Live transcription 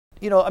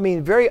I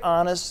mean, very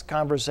honest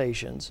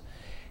conversations.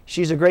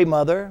 She's a great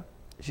mother.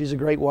 She's a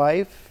great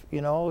wife.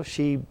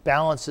 She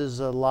balances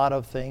a lot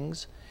of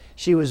things.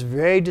 She was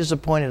very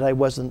disappointed I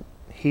wasn't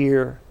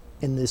here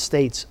in the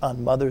States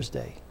on Mother's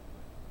Day.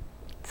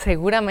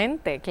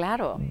 Seguramente,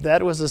 claro.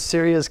 That was a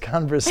serious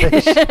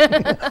conversation.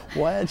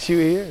 Why aren't you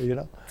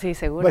here? Sí,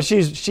 seguro. But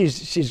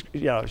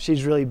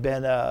she's really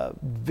been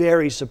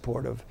very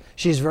supportive.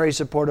 She's very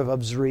supportive of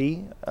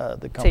Zri,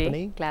 the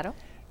company. Sí, claro.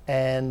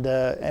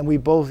 And we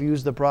both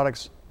use the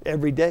products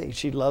every day.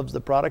 She loves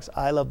the products.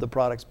 I love the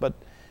products. But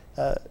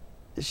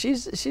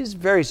she's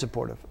very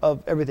supportive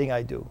of everything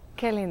I do.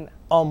 Qué lindo.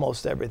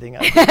 Almost everything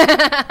I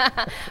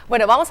do.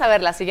 Bueno, vamos a ver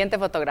la siguiente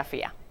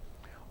fotografía.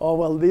 Oh,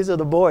 well, these are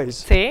the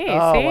boys. Sí,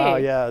 oh, sí. Wow,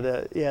 yeah,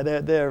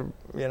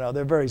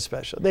 they're very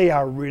special. They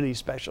are really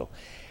special.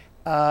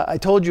 I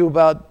told you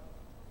about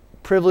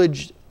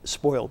privileged,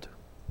 spoiled.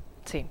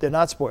 Sí. They're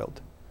not spoiled,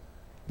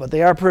 but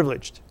they are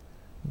privileged.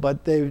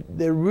 But they're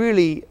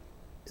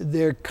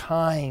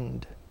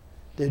kind,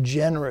 they're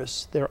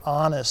generous, they're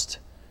honest,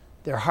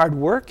 they're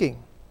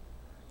hardworking.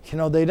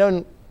 They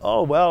don't,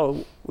 oh,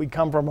 well, we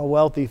come from a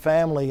wealthy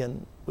family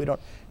and we don't.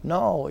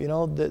 No,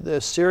 they're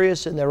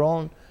serious in their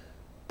own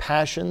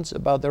passions,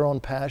 about their own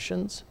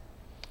passions,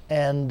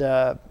 and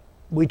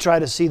we try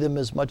to see them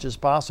as much as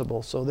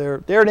possible. So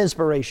they're an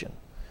inspiration.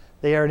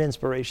 They are an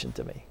inspiration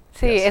to me.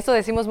 Sí, yes. Eso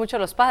decimos mucho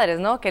los padres,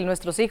 ¿no? Que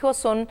nuestros hijos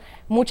son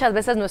muchas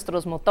veces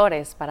nuestros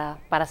motores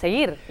para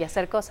seguir y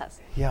hacer cosas.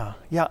 Yeah.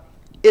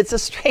 It's a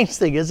strange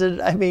thing, isn't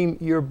it? I mean,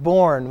 you're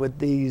born with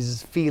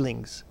these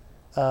feelings,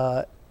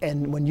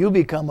 and when you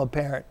become a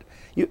parent,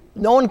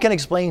 no one can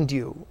explain to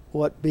you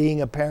what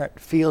being a parent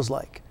feels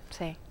like.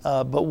 Sí.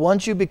 But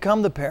once you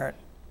become the parent,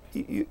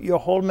 your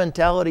whole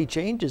mentality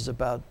changes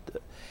about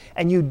it.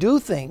 And you do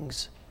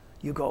things,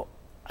 you go,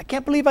 I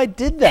can't believe I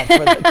did that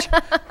for that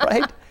child,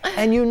 right?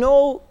 And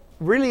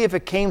really if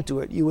it came to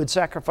it, you would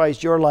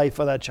sacrifice your life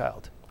for that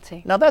child.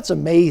 Sí. Now that's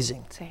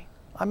amazing. Sí.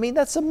 I mean,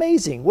 that's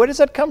amazing. Where does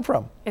that come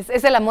from? Es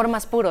el amor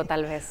más puro,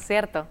 tal vez,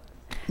 ¿cierto?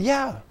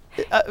 Yeah,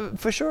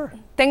 for sure.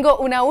 Tengo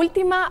una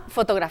última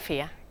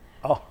fotografía.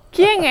 Oh.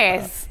 ¿Quién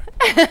es?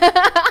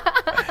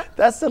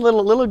 That's the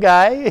little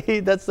guy.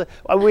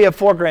 We have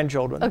 4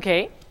 grandchildren.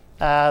 Okay.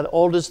 The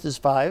oldest is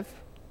 5,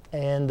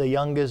 and the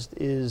youngest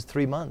is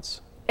 3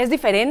 months. ¿Es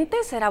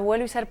diferente ser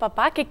abuelo y ser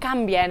papá? ¿Qué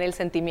cambia en el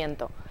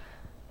sentimiento?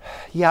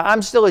 Yeah,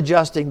 I'm still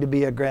adjusting to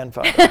be a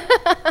grandfather.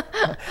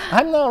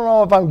 I don't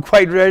know if I'm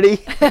quite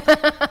ready.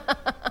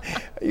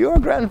 You're a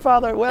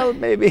grandfather? Well,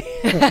 maybe.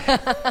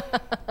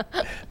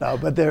 No,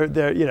 but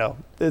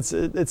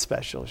it's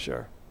special,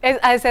 sure.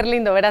 Ha de ser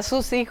lindo ver a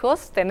sus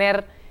hijos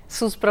tener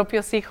sus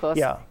propios hijos.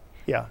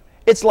 Yeah.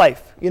 It's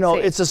life,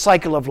 Sí. It's a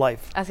cycle of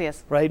life. Así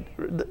es. Right?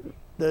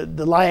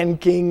 The Lion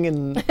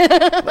King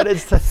but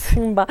it's the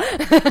Simba.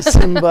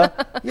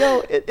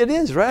 It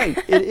is, right.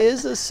 It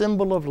is a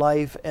symbol of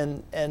life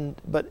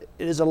but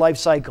it is a life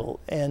cycle,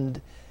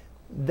 and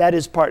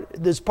there's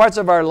parts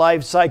of our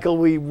life cycle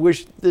we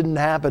wish didn't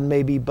happen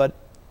maybe, but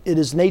it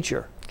is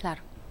nature. Claro.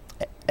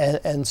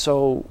 And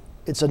so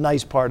it's a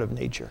nice part of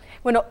nature.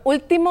 Bueno,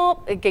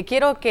 último que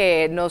quiero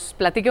que nos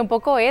platique un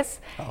poco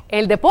es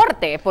el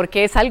deporte,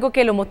 porque es algo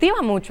que lo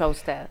motiva mucho a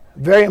usted.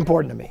 Very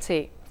important to me.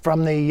 Sí.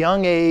 From the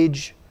young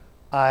age,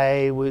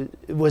 I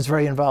was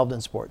very involved in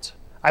sports.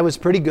 I was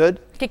pretty good.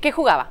 ¿Qué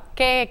jugaba?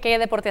 ¿Qué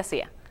deporte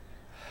hacía?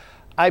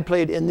 I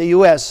played in the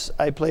U.S.,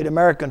 I played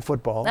American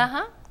football.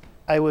 Ajá.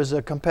 I was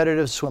a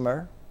competitive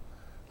swimmer.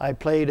 I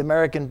played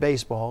American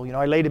baseball.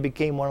 I later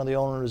became one of the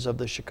owners of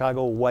the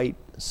Chicago White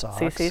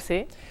Sox.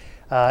 Sí.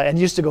 And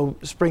used to go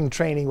spring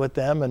training with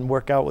them and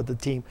work out with the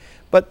team.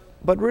 But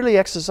really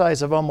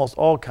exercise of almost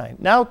all kinds.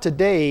 Now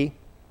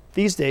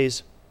these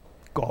days,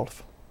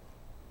 golf.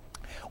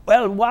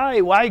 Well,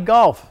 why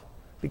golf?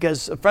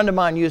 Because a friend of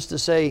mine used to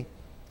say,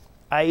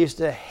 I used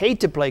to hate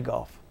to play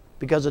golf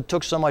because it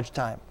took so much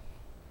time.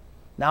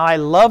 Now I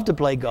love to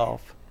play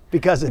golf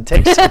because it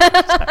takes so much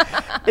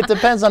time. It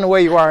depends on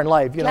where you are in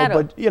life,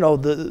 Claro. But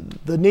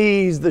the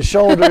knees, the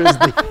shoulders,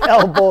 the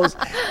elbows,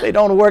 they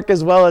don't work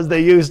as well as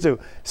they used to.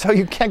 So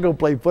you can't go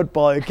play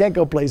football, you can't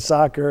go play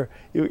soccer,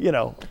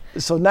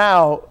 So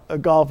now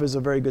golf is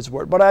a very good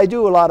sport. But I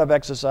do a lot of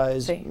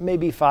exercise, Sí.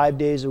 maybe 5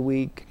 days a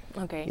week.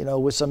 Okay.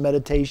 With some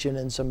meditation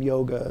and some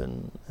yoga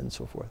and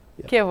so forth.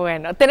 Yeah. Qué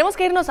bueno. Tenemos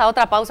que irnos a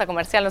otra pausa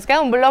comercial. Nos queda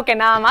un bloque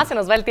nada más, se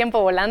nos va el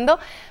tiempo volando.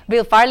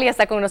 Bill Farley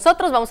está con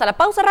nosotros. Vamos a la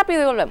pausa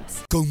rápido y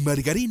volvemos. Con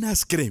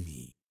margarinas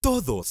Cremi,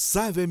 todo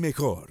sabe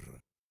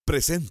mejor.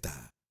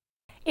 Presenta.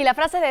 Y la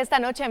frase de esta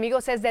noche,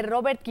 amigos, es de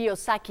Robert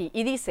Kiyosaki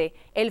y dice: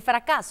 el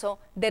fracaso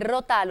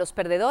derrota a los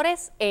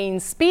perdedores e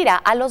inspira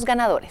a los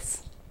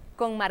ganadores.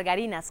 Con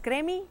margarinas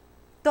Cremi,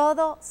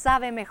 todo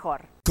sabe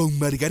mejor. Con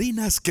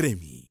margarinas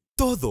Cremi,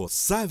 todo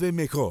sabe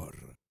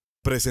mejor.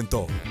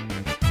 Presentó.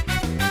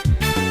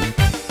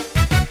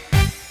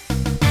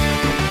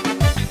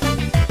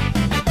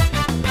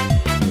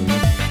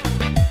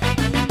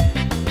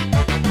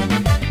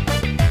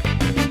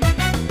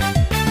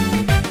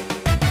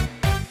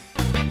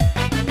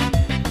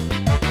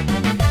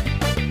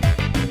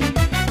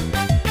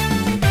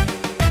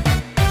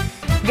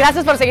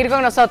 Gracias por seguir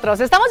con nosotros.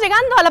 Estamos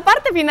llegando a la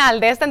parte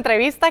final de esta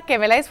entrevista que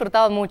me la he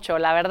disfrutado mucho,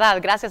 la verdad.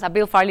 Gracias a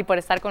Bill Farley por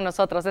estar con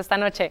nosotros esta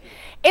noche.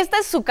 Esta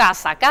es su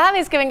casa. Cada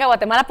vez que venga a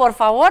Guatemala, por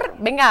favor,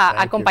 venga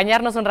a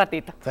acompañarnos un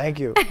ratito. Thank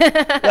you.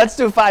 Let's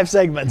do 5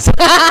 segments.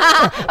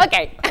 Ok.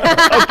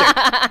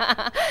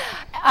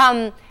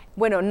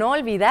 Bueno, no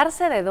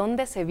olvidarse de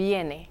dónde se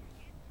viene.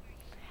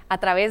 A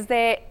través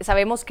de,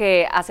 sabemos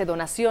que hace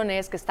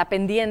donaciones, que está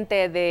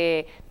pendiente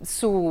de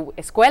su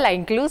escuela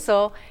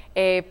incluso.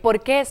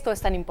 ¿Por qué esto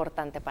es tan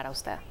importante para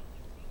usted?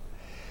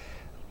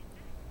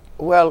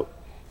 Well,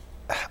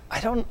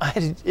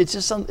 it's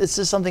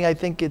just something I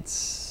think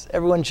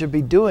everyone should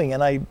be doing,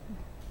 and I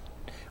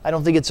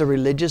don't think it's a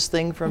religious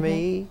thing for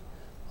me,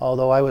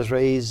 although I was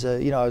raised,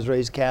 I was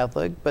raised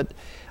Catholic, but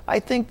I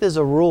think there's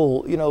a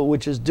rule,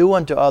 which is do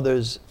unto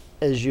others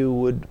as you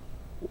would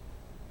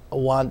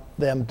want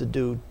them to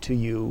do to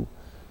you,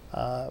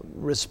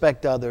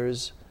 respect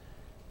others,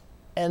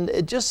 and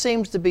it just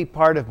seems to be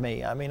part of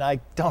me. I mean, I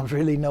don't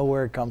really know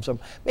where it comes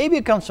from. Maybe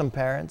it comes from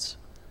parents.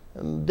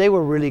 They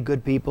were really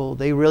good people.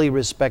 They really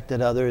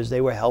respected others. They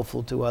were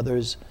helpful to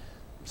others.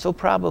 So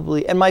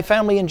probably, and my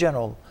family in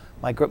general,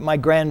 my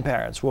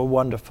grandparents were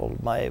wonderful,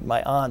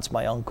 my aunts,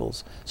 my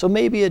uncles. So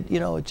maybe it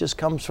just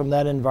comes from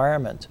that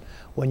environment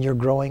when you're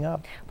growing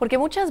up. Porque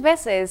muchas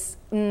veces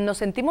nos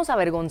sentimos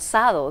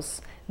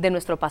avergonzados de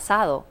nuestro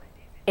pasado,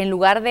 en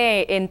lugar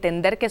de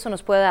entender que eso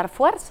nos puede dar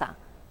fuerza.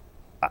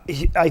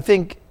 I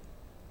think,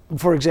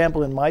 for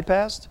example, in my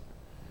past,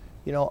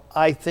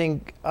 I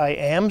think I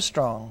am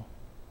strong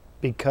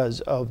because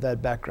of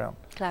that background.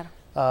 Claro.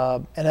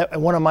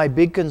 And one of my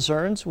big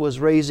concerns was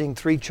raising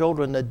 3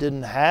 children that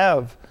didn't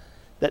have,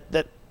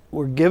 that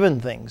were given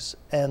things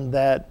and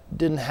that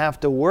didn't have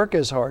to work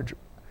as hard.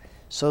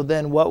 So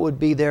then what would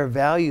be their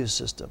value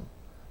system?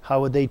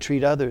 How would they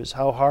treat others?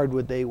 How hard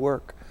would they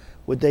work?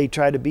 Would they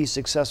try to be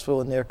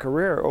successful in their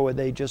career, or would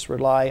they just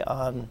rely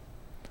on,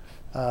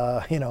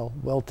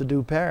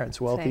 well-to-do parents,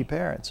 wealthy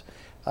parents?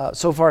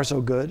 So far,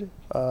 so good.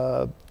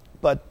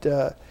 But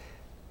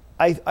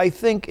I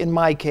think in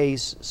my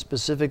case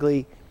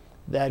specifically,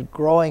 that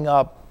growing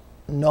up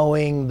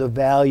knowing the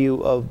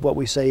value of what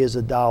we say is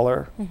a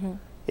dollar,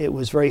 it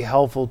was very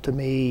helpful to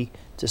me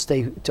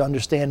to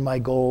understand my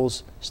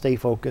goals, stay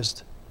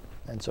focused,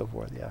 and so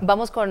forth. Yeah.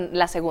 Vamos con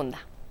la segunda.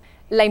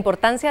 La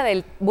importancia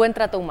del buen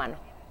trato humano.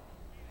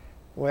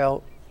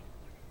 Well,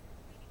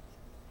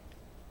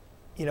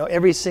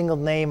 every single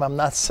name, I'm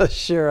not so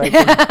sure I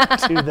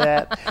can do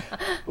that.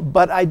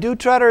 But I do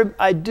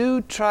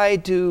try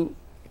to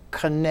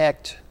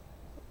connect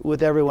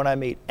with everyone I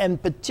meet,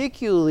 and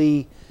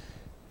particularly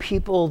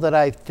people that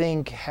I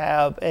think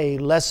have a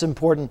less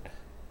important,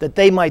 that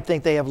they might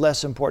think they have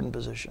less important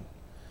position.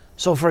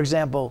 So for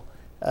example,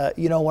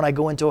 when I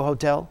go into a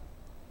hotel,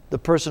 the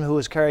person who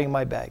is carrying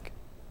my bag,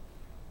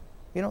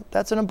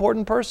 that's an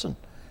important person.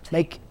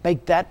 Make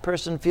that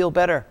person feel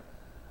better.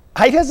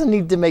 He doesn't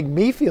need to make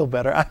me feel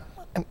better.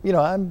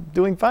 I'm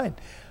doing fine.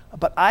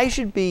 But I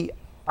should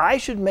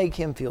make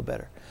him feel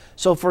better.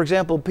 So for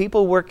example,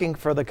 people working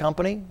for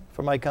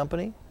my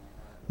company,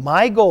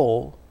 my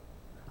goal,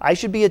 I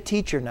should be a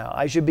teacher now.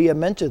 I should be a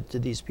mentor to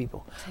these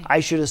people. I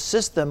should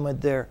assist them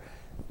with their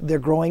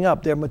growing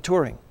up, their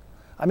maturing.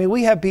 I mean,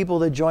 we have people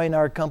that join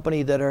our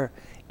company that are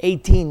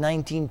 18,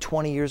 19,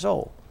 20 years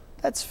old.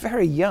 That's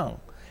very young.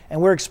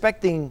 And we're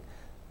expecting,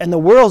 and the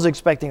world's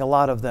expecting a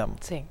lot of them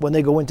when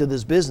they go into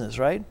this business,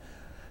 right?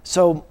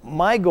 So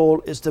my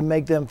goal is to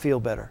make them feel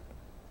better,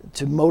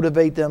 to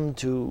motivate them,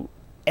 to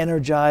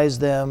energize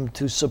them,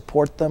 to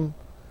support them.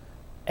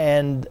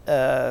 And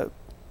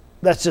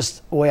that's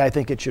just the way I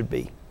think it should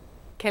be.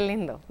 Qué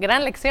lindo.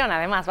 Gran lección,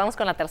 además. Vamos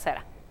con la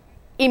tercera.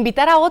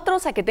 Invitar a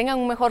otros a que tengan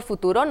un mejor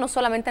futuro, no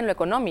solamente en lo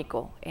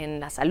económico, en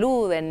la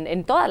salud,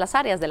 en todas las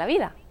áreas de la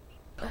vida.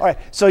 All right.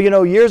 So,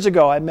 years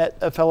ago, I met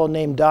a fellow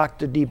named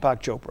Dr.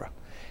 Deepak Chopra.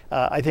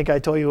 I think I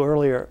told you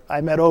earlier, I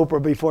met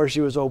Oprah before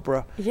she was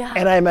Oprah. Yeah.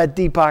 And I met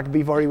Deepak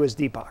before he was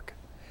Deepak.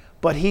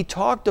 But he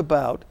talked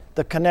about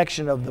the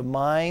connection of the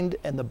mind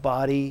and the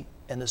body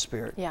and the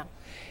spirit. Yeah.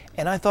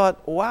 And I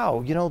thought,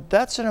 wow,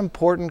 that's an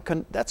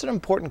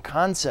important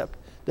concept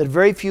that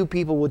very few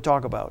people would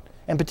talk about,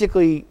 and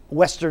particularly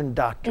Western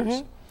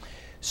doctors.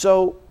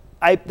 So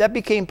that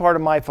became part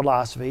of my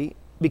philosophy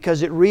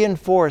because it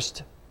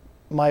reinforced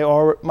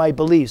my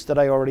beliefs that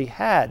I already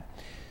had.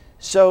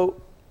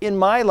 So in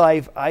my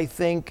life, I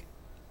think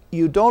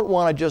you don't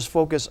want to just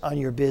focus on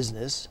your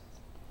business,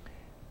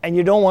 and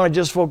you don't want to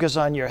just focus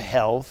on your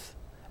health,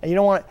 and you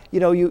don't want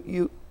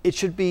it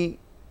should be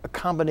a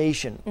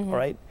combination,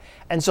 right?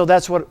 And so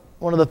that's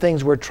one of the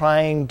things we're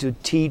trying to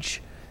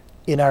teach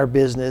in our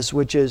business,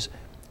 which is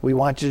we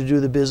want you to do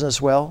the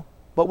business well,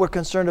 but we're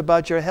concerned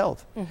about your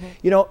health.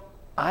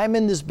 I'm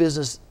in this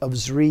business of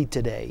Zri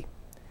today.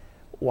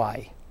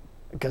 Why?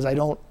 Because I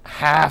don't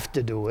have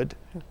to do it.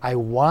 I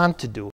want to do it.